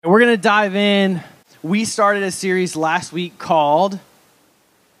We're going to dive in. We started a series last week called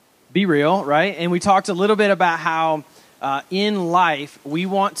BeReal, right? And we talked a little bit about how in life we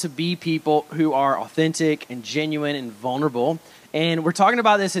want to be people who are authentic and genuine and vulnerable. And we're talking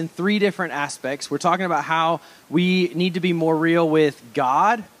about this in three different aspects. We're talking about how we need to be more real with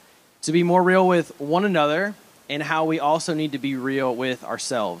God, to be more real with one another, and how we also need to be real with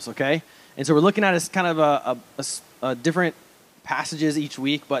ourselves, okay? And so we're looking at it as kind of a different passages each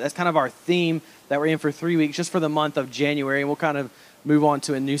week, but that's kind of our theme that we're in for 3 weeks, just for the month of January, and we'll kind of move on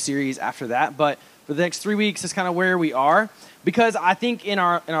to a new series after that. But for the next 3 weeks is kind of where we are, because I think in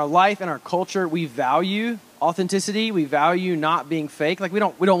our life, in our culture, we value authenticity. We value not being fake. Like we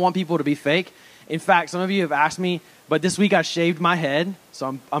don't want people to be fake. In fact, some of you have asked me, but this week I shaved my head,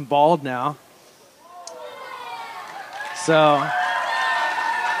 so I'm bald now. So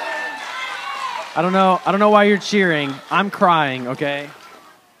I don't know why you're cheering. I'm crying, okay?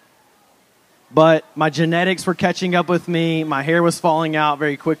 But my genetics were catching up with me. My hair was falling out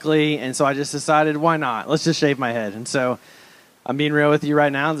very quickly, and so I just decided, why not? Let's just shave my head. And so I'm being real with you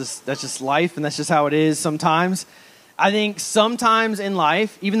right now. That's just life, and that's just how it is sometimes. I think sometimes in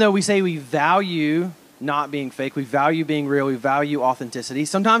life, even though we say we value not being fake, we value being real, we value authenticity,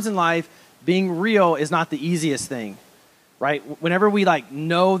 sometimes in life, being real is not the easiest thing. Right? Whenever we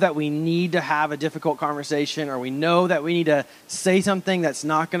know that we need to have a difficult conversation, or we know that we need to say something that's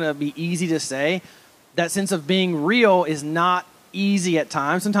not going to be easy to say, that sense of being real is not easy at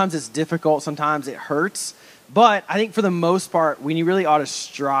times. Sometimes it's difficult, sometimes it hurts. But I think for the most part, we really ought to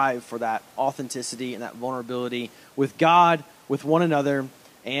strive for that authenticity and that vulnerability with God, with one another,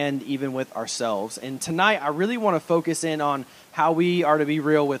 and even with ourselves. And tonight, I really want to focus in on how we are to be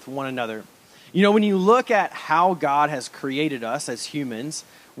real with one another. You know, when you look at how God has created us as humans,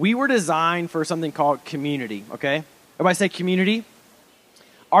 we were designed for something called community, okay? Everybody say community.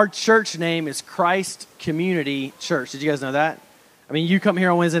 Our church name is Christ Community Church. Did you guys know that? I mean, you come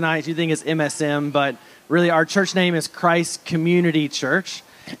here on Wednesday nights, you think it's MSM, but really our church name is Christ Community Church.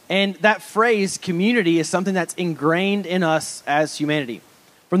 And that phrase, community, is something that's ingrained in us as humanity.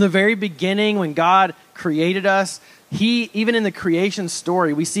 From the very beginning, when God created us, even in the creation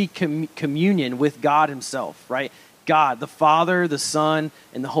story, we see communion with God himself, right? God, the Father, the Son,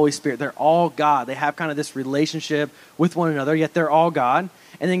 and the Holy Spirit. They're all God. They have kind of this relationship with one another, yet they're all God.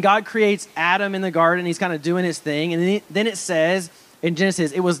 And then God creates Adam in the garden. He's kind of doing his thing. And then it says in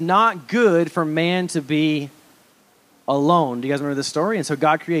Genesis, it was not good for man to be alone. Do you guys remember this story? And so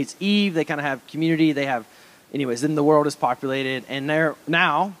God creates Eve. They kind of have community. Anyways, then the world is populated. And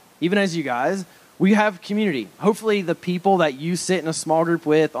now, even as you guys, we have community. Hopefully the people that you sit in a small group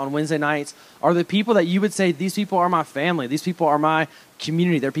with on Wednesday nights are the people that you would say, these people are my family. These people are my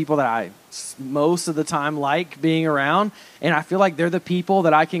community. They're people that I most of the time like being around. And I feel like they're the people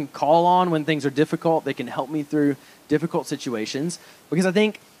that I can call on when things are difficult. They can help me through difficult situations. Because I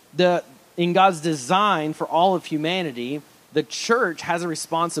think in God's design for all of humanity, the church has a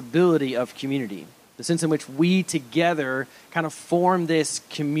responsibility of community. The sense in which we together kind of form this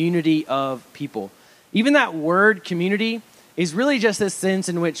community of people. Even that word community is really just this sense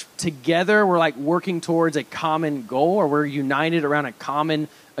in which together we're working towards a common goal, or we're united around a common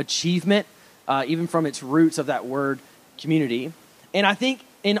achievement, even from its roots of that word community. And I think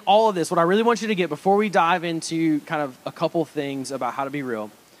in all of this, what I really want you to get before we dive into kind of a couple things about how to be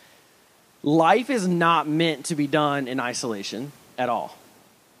real, life is not meant to be done in isolation at all.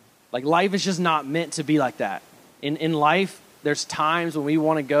 Life is just not meant to be like that. In life, there's times when we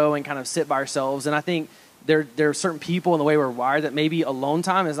want to go and kind of sit by ourselves. And I think there are certain people in the way we're wired that maybe alone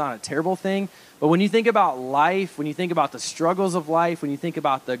time is not a terrible thing. But when you think about life, when you think about the struggles of life, when you think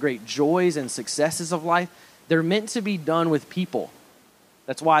about the great joys and successes of life, they're meant to be done with people.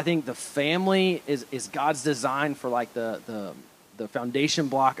 That's why I think the family is God's design for the foundation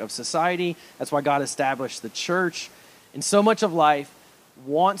block of society. That's why God established the church. And so much of life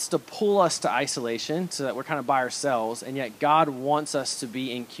wants to pull us to isolation so that we're kind of by ourselves, and yet God wants us to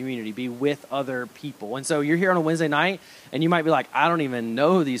be in community, be with other people. And so you're here on a Wednesday night, and you might be like, I don't even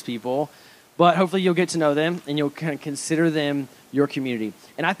know these people, but hopefully you'll get to know them, and you'll kind of consider them your community.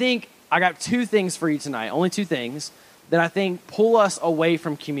 And I think I got two things for you tonight, only two things, that I think pull us away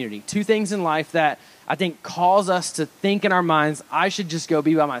from community. Two things in life that I think cause us to think in our minds, I should just go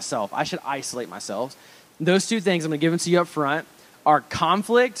be by myself. I should isolate myself. Those two things, I'm going to give them to you up front, are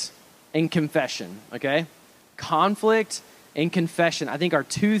conflict and confession, okay? Conflict and confession, I think, are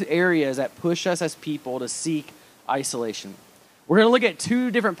two areas that push us as people to seek isolation. We're going to look at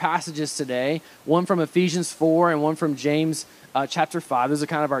two different passages today, one from Ephesians 4 and one from James chapter 5. Those are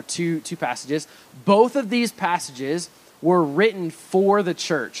kind of our two passages. Both of these passages were written for the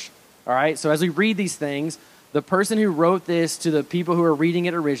church. All right, so as we read these things, the person who wrote this to the people who were reading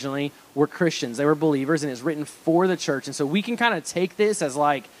it originally were Christians. They were believers, and it's written for the church. And so we can kind of take this as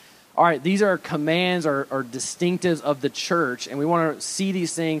like, all right, these are commands or distinctives of the church, and we want to see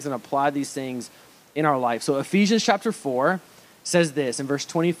these things and apply these things in our life. So Ephesians chapter 4 says this in verse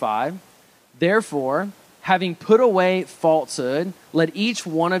 25, "Therefore, having put away falsehood, let each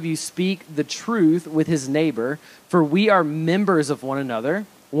one of you speak the truth with his neighbor, for we are members of one another.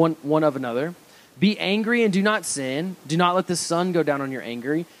 Be angry and do not sin. Do not let the sun go down on your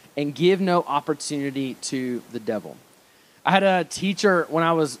anger, and give no opportunity to the devil." I had a teacher when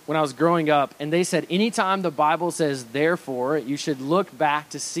I was growing up, and they said anytime the Bible says therefore, you should look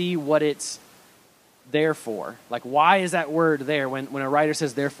back to see what it's there for. Like, why is that word there when a writer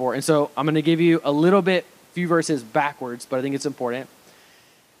says therefore? And so I'm going to give you a few verses backwards, but I think it's important.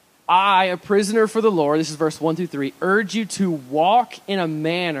 "I, a prisoner for the Lord," this is verse 1 through 3, "urge you to walk in a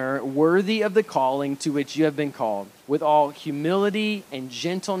manner worthy of the calling to which you have been called, with all humility and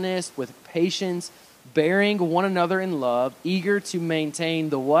gentleness, with patience, bearing one another in love, eager to maintain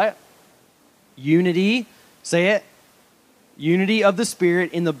the" what? Unity. Say it. Unity of the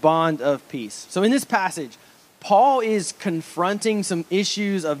Spirit in the bond of peace. So in this passage, Paul is confronting some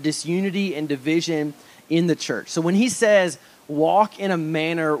issues of disunity and division in the church. So when he says, walk in a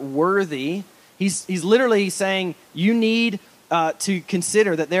manner worthy, he's literally saying you need to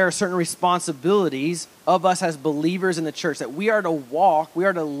consider that there are certain responsibilities of us as believers in the church, that we are to walk, we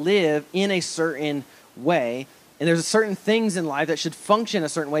are to live in a certain way. And there's certain things in life that should function a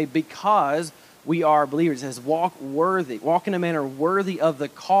certain way because we are believers. It says walk in a manner worthy of the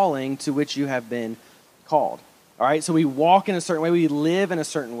calling to which you have been called. All right, so we walk in a certain way, we live in a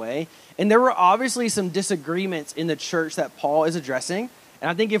certain way. And there were obviously some disagreements in the church that Paul is addressing.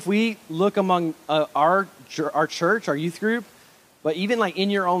 And I think if we look among our church, our youth group, but even like in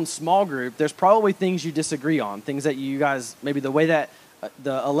your own small group, there's probably things you disagree on, things that you guys, maybe the way that,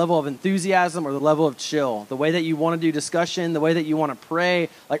 a level of enthusiasm or the level of chill, the way that you want to do discussion, the way that you want to pray,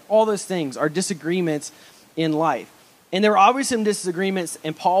 like all those things are disagreements in life. And there were obviously some disagreements,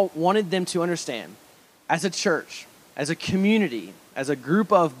 and Paul wanted them to understand, as a church, as a community, as a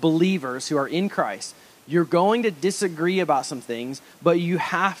group of believers who are in Christ, you're going to disagree about some things, but you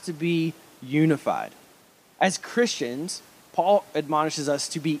have to be unified. As Christians, Paul admonishes us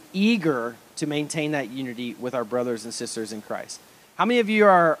to be eager to maintain that unity with our brothers and sisters in Christ. How many of you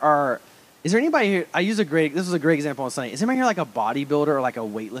are is there anybody here, this was a great example on Sunday. Is anybody here like a bodybuilder or like a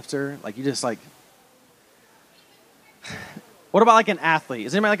weightlifter? Like you just like, what about like an athlete?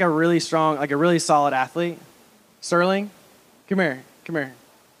 Is anybody like a really strong, like a really solid athlete? Sterling, come here.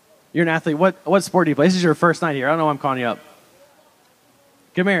 You're an athlete. What sport do you play? This is your first night here. I don't know why I'm calling you up.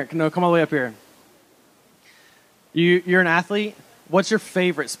 Come here. No, come all the way up here. You're an athlete. What's your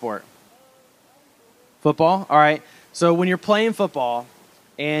favorite sport? Football? All right. So when you're playing football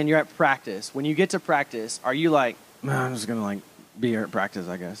and you're at practice, when you get to practice, are you like, man, I'm just going to like be here at practice,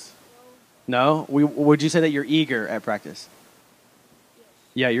 I guess? No? Would you say that you're eager at practice?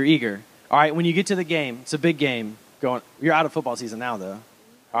 Yeah, you're eager. All right, when you get to the game, it's a big game. You're out of football season now, though.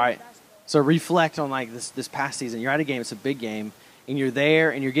 All right, so reflect on like this past season. You're at a game, it's a big game, and you're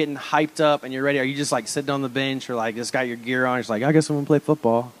there, and you're getting hyped up, and you're ready. Are you just like sitting on the bench or like just got your gear on? It's like, I guess I'm going to play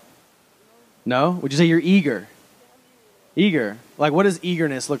football. No? Would you say you're eager? Eager. Like, what does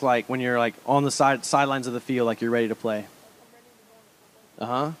eagerness look like when you're like on the sidelines of the field, like you're ready to play?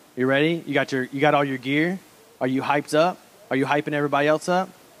 You ready? You got all your gear? Are you hyped up? Are you hyping everybody else up?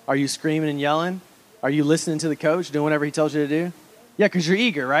 Are you screaming and yelling? Are you listening to the coach, doing whatever he tells you to do? Yeah, because you're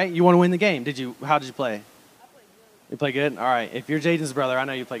eager, right? You want to win the game. How did you play? I played good. You play good? All right. If you're Jaden's brother, I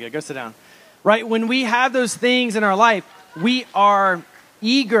know you play good. Go sit down. Right? When we have those things in our life, we are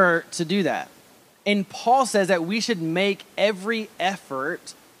eager to do that. And Paul says that we should make every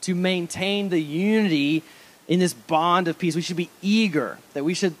effort to maintain the unity in this bond of peace. We should be eager, that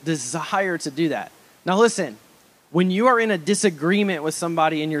we should desire to do that. Now listen, when you are in a disagreement with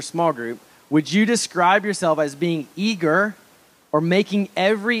somebody in your small group, would you describe yourself as being eager or making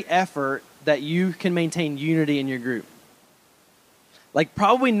every effort that you can maintain unity in your group? Like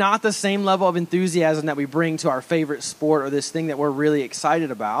probably not the same level of enthusiasm that we bring to our favorite sport or this thing that we're really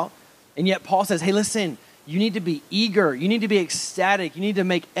excited about. And yet Paul says, hey, listen, you need to be eager. You need to be ecstatic. You need to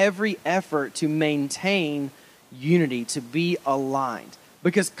make every effort to maintain unity, to be aligned.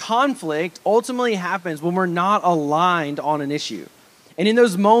 Because conflict ultimately happens when we're not aligned on an issue. And in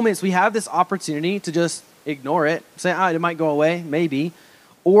those moments, we have this opportunity to just ignore it, say, it might go away, maybe,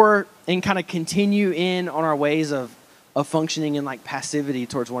 and kind of continue in on our ways of functioning in like passivity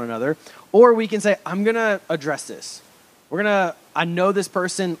towards one another. Or we can say, I'm going to address this. I know this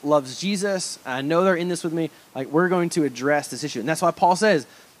person loves Jesus. I know they're in this with me. Like, we're going to address this issue. And that's why Paul says,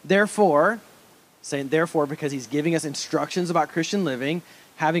 therefore, saying therefore because he's giving us instructions about Christian living,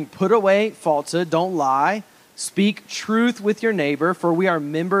 having put away falsehood, don't lie, speak truth with your neighbor, for we are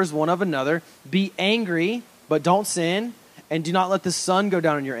members one of another. Be angry, but don't sin, and do not let the sun go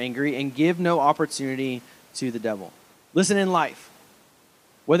down in your anger, and give no opportunity to the devil. Listen, in life,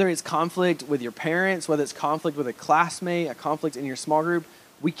 whether it's conflict with your parents, whether it's conflict with a classmate, a conflict in your small group,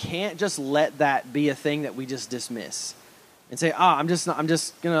 we can't just let that be a thing that we just dismiss and say, I'm just going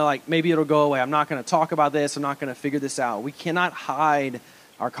to, like, maybe it'll go away. I'm not going to talk about this. I'm not going to figure this out. We cannot hide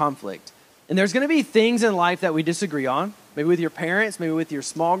our conflict. And there's going to be things in life that we disagree on, maybe with your parents, maybe with your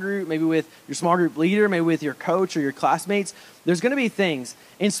small group, maybe with your small group leader, maybe with your coach or your classmates. There's going to be things.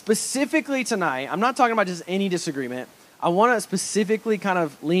 And specifically tonight, I'm not talking about just any disagreement. I want to specifically kind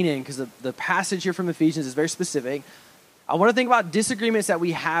of lean in because the passage here from Ephesians is very specific. I want to think about disagreements that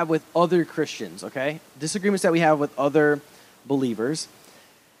we have with other Christians, okay? Disagreements that we have with other believers.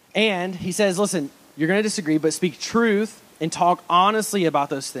 And he says, listen, you're going to disagree, but speak truth and talk honestly about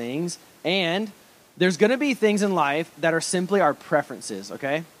those things. And there's going to be things in life that are simply our preferences,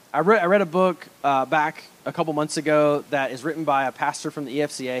 okay? I read a book back a couple months ago that is written by a pastor from the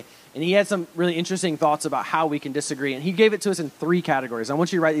EFCA, and he had some really interesting thoughts about how we can disagree. And he gave it to us in 3 categories. I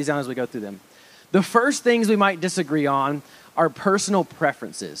want you to write these down as we go through them. The first things we might disagree on are personal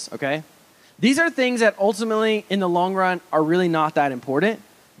preferences, okay? These are things that ultimately, in the long run, are really not that important.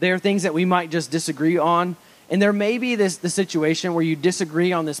 They are things that we might just disagree on. And there may be the situation where you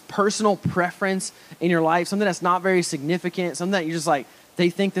disagree on this personal preference in your life, something that's not very significant, something that you're just like, they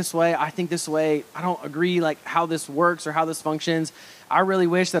think this way, I think this way, I don't agree like how this works or how this functions. I really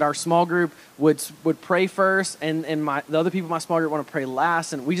wish that our small group would pray first and the other people in my small group want to pray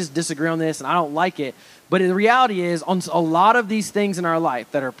last, and we just disagree on this and I don't like it. But the reality is, on a lot of these things in our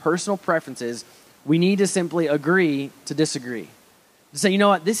life that are personal preferences, we need to simply agree to disagree. To say, you know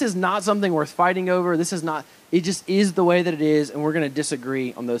what, this is not something worth fighting over. This is not, it just is the way that it is, and we're going to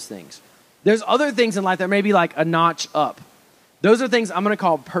disagree on those things. There's other things in life that may be like a notch up. Those are things I'm going to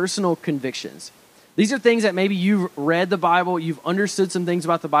call personal convictions. These are things that maybe you've read the Bible, you've understood some things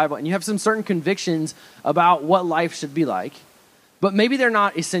about the Bible, and you have some certain convictions about what life should be like. But maybe they're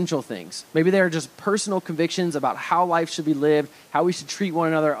not essential things. Maybe they're just personal convictions about how life should be lived, how we should treat one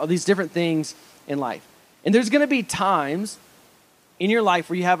another, all these different things in life. And there's going to be times in your life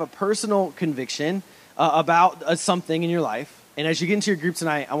where you have a personal conviction about something in your life. And as you get into your group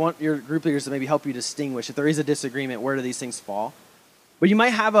tonight, I want your group leaders to maybe help you distinguish if there is a disagreement, where do these things fall? But you might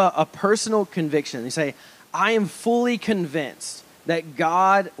have a personal conviction. You say, I am fully convinced that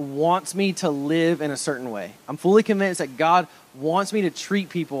God wants me to live in a certain way. I'm fully convinced that God wants me to treat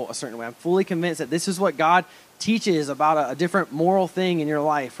people a certain way. I'm fully convinced that this is what God teaches about a different moral thing in your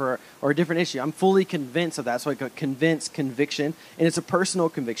life or a different issue. I'm fully convinced of that. So I convinced conviction, and it's a personal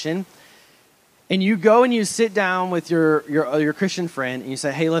conviction. And you go and you sit down with your Christian friend and you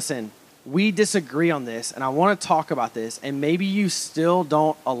say, hey, listen, we disagree on this and I want to talk about this, and maybe you still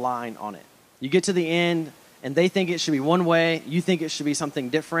don't align on it. You get to the end and they think it should be one way, you think it should be something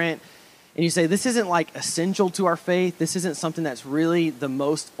different, and you say, this isn't like essential to our faith, this isn't something that's really the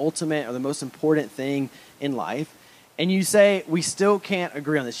most ultimate or the most important thing in life, and you say, we still can't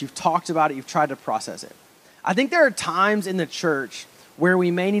agree on this. You've talked about it, you've tried to process it. I think there are times in the church where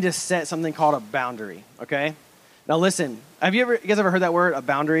we may need to set something called a boundary, okay? Now listen, you guys ever heard that word, a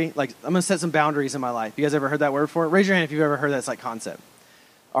boundary? Like, I'm going to set some boundaries in my life. You guys ever heard that word before? Raise your hand if you've ever heard that concept.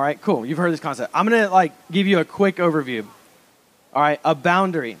 All right, cool. You've heard this concept. I'm going to give you a quick overview. All right, a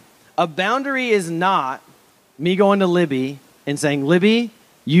boundary. A boundary is not me going to Libby and saying, Libby,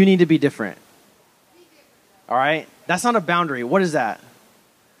 you need to be different. All right? That's not a boundary. What is that?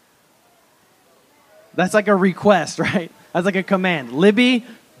 That's like a request, right? That's like a command. Libby,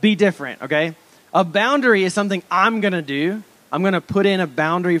 be different, okay? A boundary is something I'm going to do. I'm going to put in a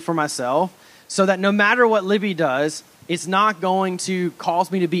boundary for myself so that no matter what Libby does, it's not going to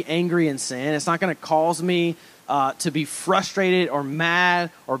cause me to be angry and sin. It's not going to cause me to be frustrated or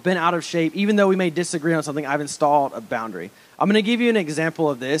mad or bent out of shape. Even though we may disagree on something, I've installed a boundary. I'm going to give you an example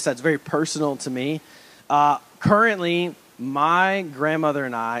of this that's very personal to me. Currently, my grandmother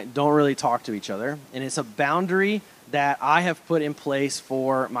and I don't really talk to each other, and it's a boundary that I have put in place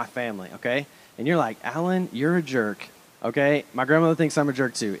for my family, okay? And you're like, Alan, you're a jerk, okay? My grandmother thinks I'm a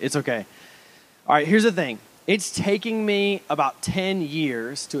jerk too. It's okay. All right, here's the thing. It's taking me about 10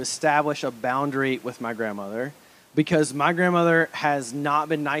 years to establish a boundary with my grandmother because my grandmother has not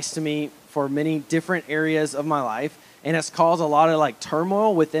been nice to me for many different areas of my life. and it's caused a lot of like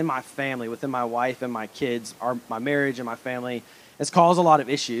turmoil within my family, within my wife and my kids, my marriage and my family. It's caused a lot of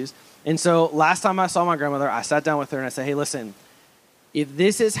issues. And so last time I saw my grandmother, I sat down with her and I said, hey, listen, if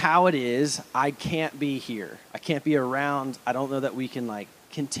this is how it is, I can't be here. I can't be around. I don't know that we can like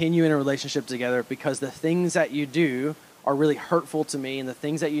continue in a relationship together because the things that you do are really hurtful to me, and the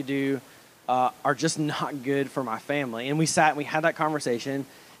things that you do are just not good for my family. And we sat and we had that conversation.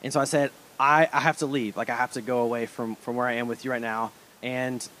 And so I said, I have to leave. Like, I have to go away from where I am with you right now.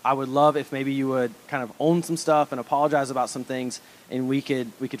 And I would love if maybe you would kind of own some stuff and apologize about some things, and we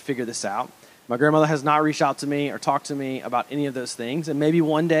could figure this out. My grandmother has not reached out to me or talked to me about any of those things. And maybe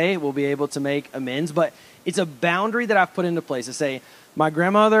one day we'll be able to make amends. But it's a boundary that I've put into place to say, my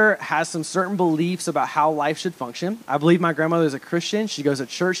grandmother has some certain beliefs about how life should function. I believe my grandmother is a Christian. She goes to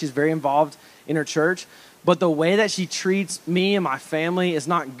church. She's very involved in her church. But the way that she treats me and my family is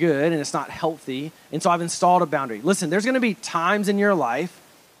not good, and it's not healthy. And so I've installed a boundary. Listen, there's going to be times in your life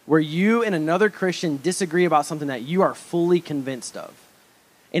where you and another Christian disagree about something that you are fully convinced of.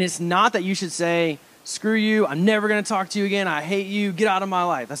 And it's not that you should say, screw you, I'm never going to talk to you again, I hate you, get out of my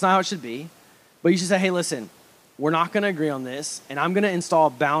life. That's not how it should be. But you should say, hey, listen, we're not going to agree on this, and I'm going to install a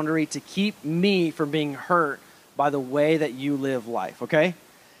boundary to keep me from being hurt by the way that you live life, okay?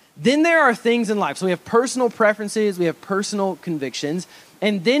 Then there are things in life. So we have personal preferences, we have personal convictions,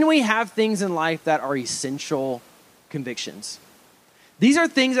 and then we have things in life that are essential convictions. These are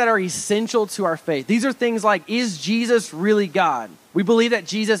things that are essential to our faith. These are things like, is Jesus really God? We believe that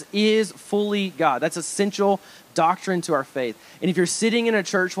Jesus is fully God. That's essential doctrine to our faith. And if you're sitting in a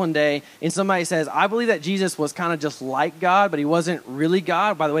church one day and somebody says, I believe that Jesus was kind of just like God, but he wasn't really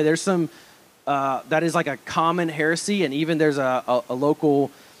God. By the way, there's some, that is like a common heresy. And even there's a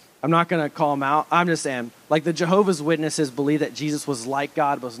local, I'm not going to call them out. I'm just saying, like the Jehovah's Witnesses believe that Jesus was like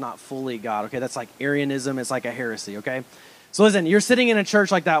God, but was not fully God. Okay, that's like Arianism. It's like a heresy, okay? So listen, you're sitting in a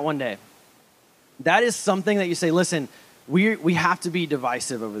church like that one day. That is something that you say, listen, we have to be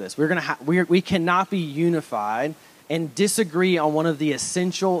divisive over this. We cannot be unified and disagree on one of the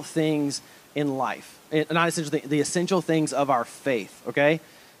essential things in life. Not essential things, the essential things of our faith, okay?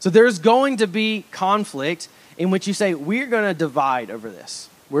 So there's going to be conflict in which you say, we're going to divide over this.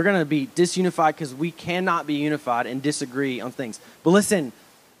 We're going to be disunified because we cannot be unified and disagree on things. But listen,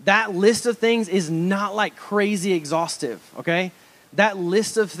 that list of things is not like crazy exhaustive, okay? That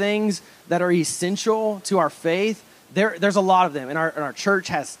list of things that are essential to our faith, there's a lot of them. And our church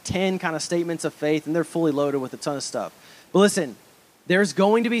has 10 kind of statements of faith, and they're fully loaded with a ton of stuff. But listen, there's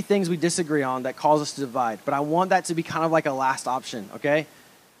going to be things we disagree on that cause us to divide. But I want that to be kind of like a last option, okay?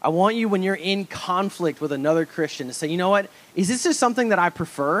 I want you, when you're in conflict with another Christian, to say, you know what? Is this just something that I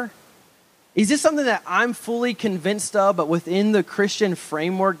prefer? Is this something that I'm fully convinced of, but within the Christian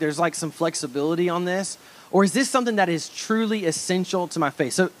framework, there's like some flexibility on this? Or is this something that is truly essential to my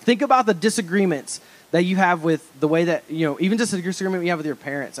faith? So think about the disagreements that you have with the way that, even just a disagreement you have with your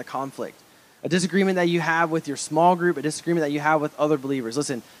parents, a conflict. A disagreement that you have with your small group, a disagreement that you have with other believers.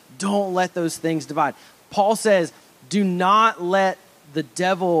 Listen, don't let those things divide. Paul says, do not let the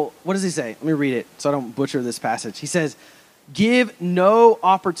devil, what does he say? Let me read it so I don't butcher this passage. He says, give no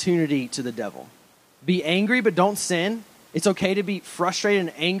opportunity to the devil. Be angry, but don't sin. It's okay to be frustrated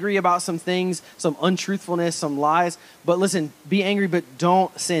and angry about some things, some untruthfulness, some lies. But listen, be angry, but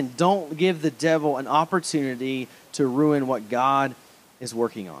don't sin. Don't give the devil an opportunity to ruin what God is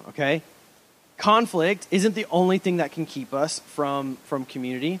working on, okay? Conflict isn't the only thing that can keep us from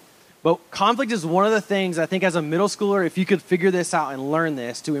community. But conflict is one of the things, I think, as a middle schooler, if you could figure this out and learn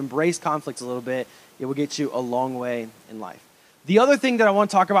this, to embrace conflict a little bit, it will get you a long way in life. The other thing that I want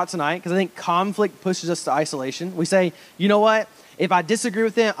to talk about tonight, because I think conflict pushes us to isolation. We say, you know what? If I disagree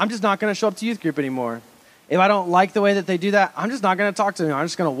with them, I'm just not going to show up to youth group anymore. If I don't like the way that they do that, I'm just not going to talk to them. I'm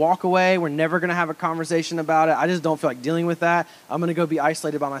just going to walk away. We're never going to have a conversation about it. I just don't feel like dealing with that. I'm going to go be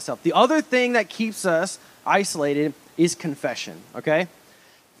isolated by myself. The other thing that keeps us isolated is confession, okay?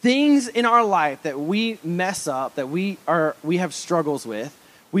 Things in our life that we mess up, that we have struggles with,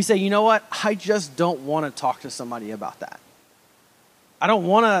 we say, you know what? I just don't want to talk to somebody about that. I don't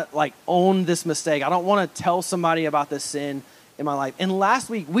want to own this mistake. I don't want to tell somebody about this sin in my life. And last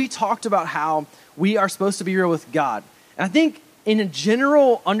week, we talked about how we are supposed to be real with God. And I think in a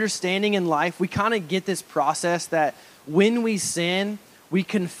general understanding in life, we kind of get this process that when we sin, we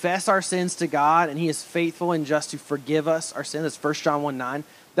confess our sins to God, and he is faithful and just to forgive us our sins. That's 1 John 1:9.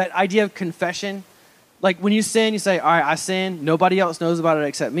 That idea of confession, like when you sin, you say, all right, I sinned. Nobody else knows about it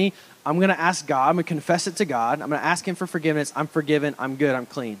except me. I'm going to ask God. I'm going to confess it to God. I'm going to ask him for forgiveness. I'm forgiven. I'm good. I'm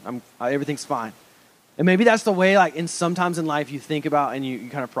clean. Everything's fine. And maybe that's the way, sometimes in life you think about and you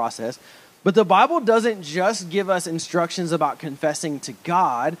kind of process. But the Bible doesn't just give us instructions about confessing to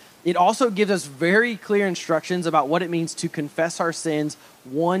God. It also gives us very clear instructions about what it means to confess our sins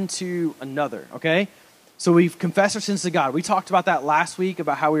one to another, okay? So we've confessed our sins to God. We talked about that last week,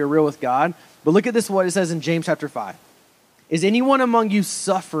 about how we are real with God. But look at this, what it says in James chapter 5. Is anyone among you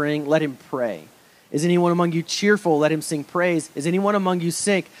suffering? Let him pray. Is anyone among you cheerful? Let him sing praise. Is anyone among you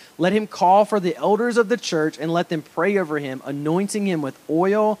sick? Let him call for the elders of the church and let them pray over him, anointing him with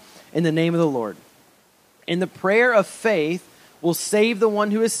oil in the name of the Lord. And the prayer of faith will save the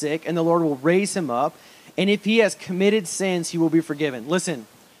one who is sick, and the Lord will raise him up. And if he has committed sins, he will be forgiven. Listen,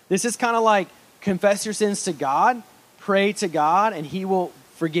 this is kind of like confess your sins to God, pray to God, and he will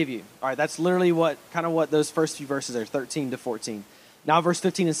forgive you. All right, that's literally what those first few verses are, 13 to 14. Now verse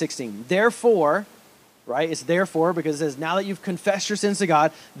 15 and 16. Therefore, right, it's therefore because it says, now that you've confessed your sins to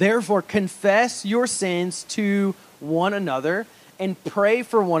God, therefore confess your sins to one another and pray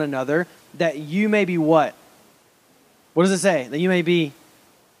for one another that you may be what? What does it say? That you may be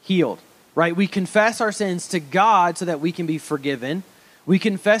healed, right? We confess our sins to God so that we can be forgiven. We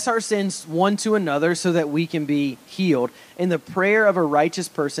confess our sins one to another so that we can be healed. And the prayer of a righteous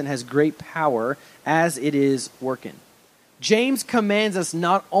person has great power as it is working. James commands us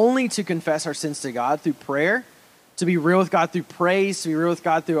not only to confess our sins to God through prayer, to be real with God through praise, to be real with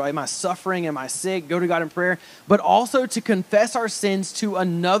God through, am I suffering, am I sick, go to God in prayer, but also to confess our sins to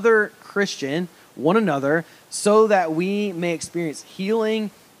another Christian, one another, so that we may experience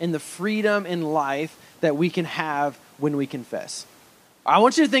healing and the freedom in life that we can have when we confess. I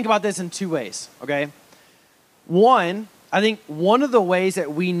want you to think about this in two ways, okay? One, I think one of the ways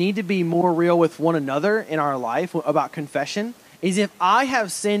that we need to be more real with one another in our life about confession is if I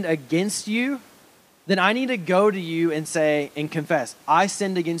have sinned against you, then I need to go to you and say and confess, I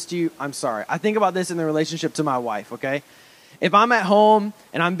sinned against you, I'm sorry. I think about this in the relationship to my wife, okay? If I'm at home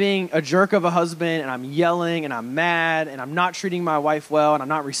and I'm being a jerk of a husband and I'm yelling and I'm mad and I'm not treating my wife well and I'm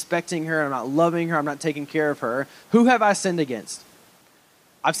not respecting her and I'm not loving her, I'm not taking care of her, who have I sinned against?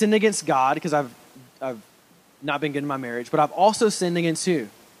 I've sinned against God because I've not been good in my marriage, but I've also sinned against who?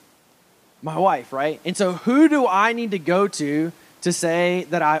 My wife, right? And so who do I need to go to say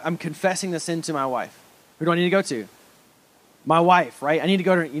that I'm confessing the sin to my wife? Who do I need to go to? My wife, right? I need to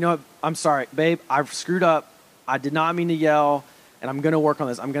go to her, you know what? I'm sorry, babe, I've screwed up. I did not mean to yell, and I'm going to work on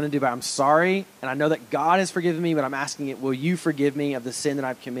this. I'm going to do better. I'm sorry, and I know that God has forgiven me, but I'm asking it, will you forgive me of the sin that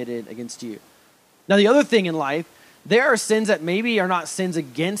I've committed against you? Now, the other thing in life, there are sins that maybe are not sins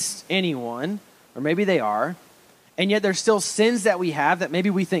against anyone, or maybe they are, and yet there's still sins that we have that maybe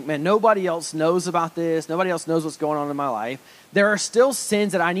we think, man, nobody else knows about this. Nobody else knows what's going on in my life. There are still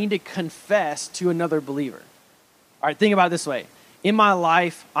sins that I need to confess to another believer. All right, think about it this way. In my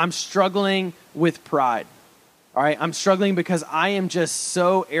life, I'm struggling with pride. All right, I'm struggling because I am just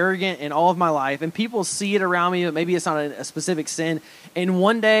so arrogant in all of my life, and people see it around me, but maybe it's not a specific sin. And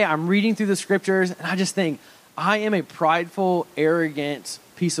one day I'm reading through the scriptures, and I just think, I am a prideful, arrogant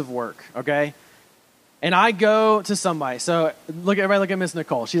piece of work, okay? And I go to somebody. So everybody look at Miss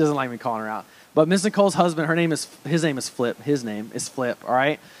Nicole. She doesn't like me calling her out. But Miss Nicole's husband, his name is Flip. His name is Flip, all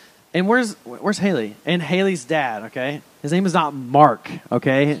right? And where's Haley? And Haley's dad, okay? His name is not Mark,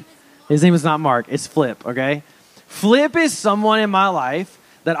 okay? His name is not Mark. It's Flip, okay? Flip is someone in my life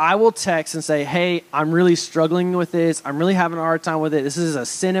that I will text and say, hey, I'm really struggling with this. I'm really having a hard time with it. This is a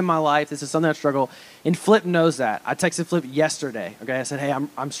sin in my life. This is something I struggle. And Flip knows that. I texted Flip yesterday, okay? I said, hey,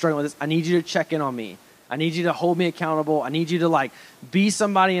 I'm struggling with this. I need you to check in on me. I need you to hold me accountable. I need you to be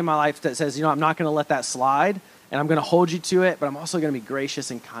somebody in my life that says, I'm not going to let that slide, and I'm going to hold you to it, but I'm also going to be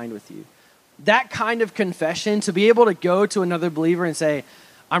gracious and kind with you. That kind of confession, to be able to go to another believer and say,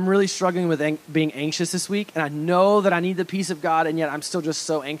 I'm really struggling with being anxious this week, and I know that I need the peace of God, and yet I'm still just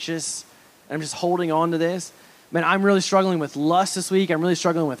so anxious, and I'm just holding on to this. Man, I'm really struggling with lust this week. I'm really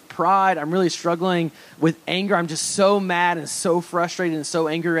struggling with pride. I'm really struggling with anger. I'm just so mad and so frustrated and so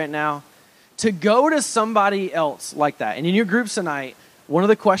angry right now. To go to somebody else like that. And in your groups tonight, one of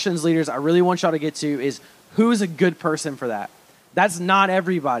the questions, leaders, I really want y'all to get to is, who's a good person for that? That's not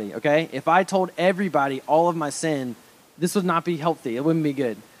everybody, okay? If I told everybody all of my sin, this would not be healthy. It wouldn't be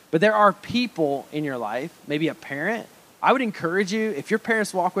good. But there are people in your life, maybe a parent. I would encourage you, if your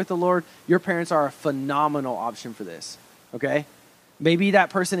parents walk with the Lord, your parents are a phenomenal option for this, okay? Maybe that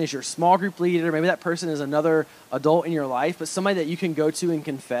person is your small group leader. Maybe that person is another adult in your life, but somebody that you can go to and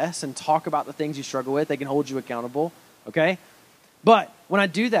confess and talk about the things you struggle with. They can hold you accountable, okay? But when I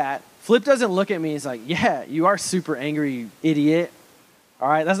do that, Flip doesn't look at me and he's like, yeah, you are super angry, you idiot. All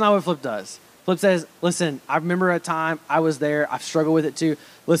right, that's not what Flip does. Flip says, listen, I remember a time I was there. I've struggled with it too.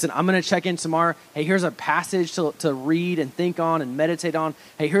 Listen, I'm going to check in tomorrow. Hey, here's a passage to read and think on and meditate on.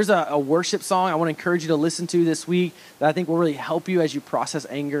 Hey, here's a worship song I want to encourage you to listen to this week that I think will really help you as you process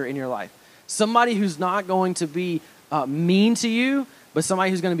anger in your life. Somebody who's not going to be mean to you, but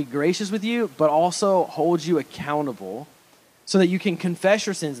somebody who's going to be gracious with you, but also holds you accountable so that you can confess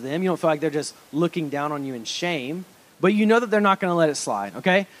your sins to them. You don't feel like they're just looking down on you in shame, but you know that they're not going to let it slide,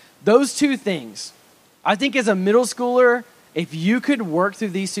 okay? Those two things, I think as a middle schooler, if you could work through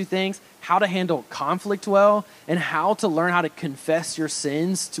these two things, how to handle conflict well and how to learn how to confess your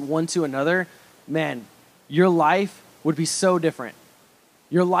sins to one to another, man, your life would be so different.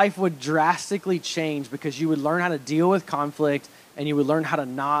 Your life would drastically change because you would learn how to deal with conflict and you would learn how to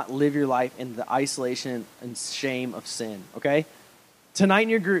not live your life in the isolation and shame of sin, okay? Tonight in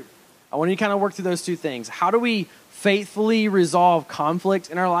your group, I want you to kind of work through those two things. How do we faithfully resolve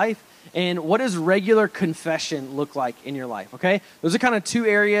conflict in our life? And what does regular confession look like in your life, okay? Those are kind of two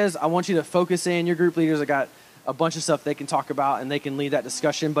areas I want you to focus in. Your group leaders have got a bunch of stuff they can talk about and they can lead that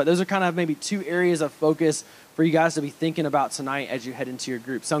discussion, but those are kind of maybe two areas of focus for you guys to be thinking about tonight as you head into your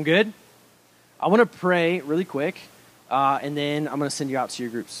group. Sound good? I want to pray really quick, and then I'm going to send you out to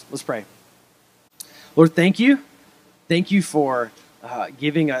your groups. Let's pray. Lord, thank you. Thank you for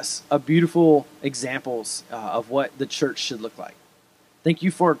giving us a beautiful examples of what the church should look like. Thank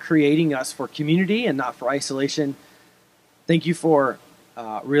you for creating us for community and not for isolation. Thank you for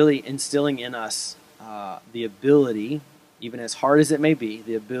really instilling in us the ability, even as hard as it may be,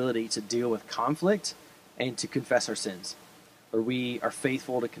 the ability to deal with conflict and to confess our sins. Lord, we are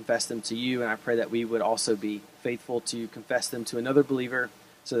faithful to confess them to you, and I pray that we would also be faithful to confess them to another believer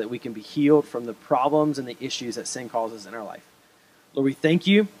so that we can be healed from the problems and the issues that sin causes in our life. Lord, we thank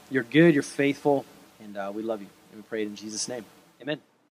you. You're good, you're faithful, and we love you. And we pray it in Jesus' name. Amen.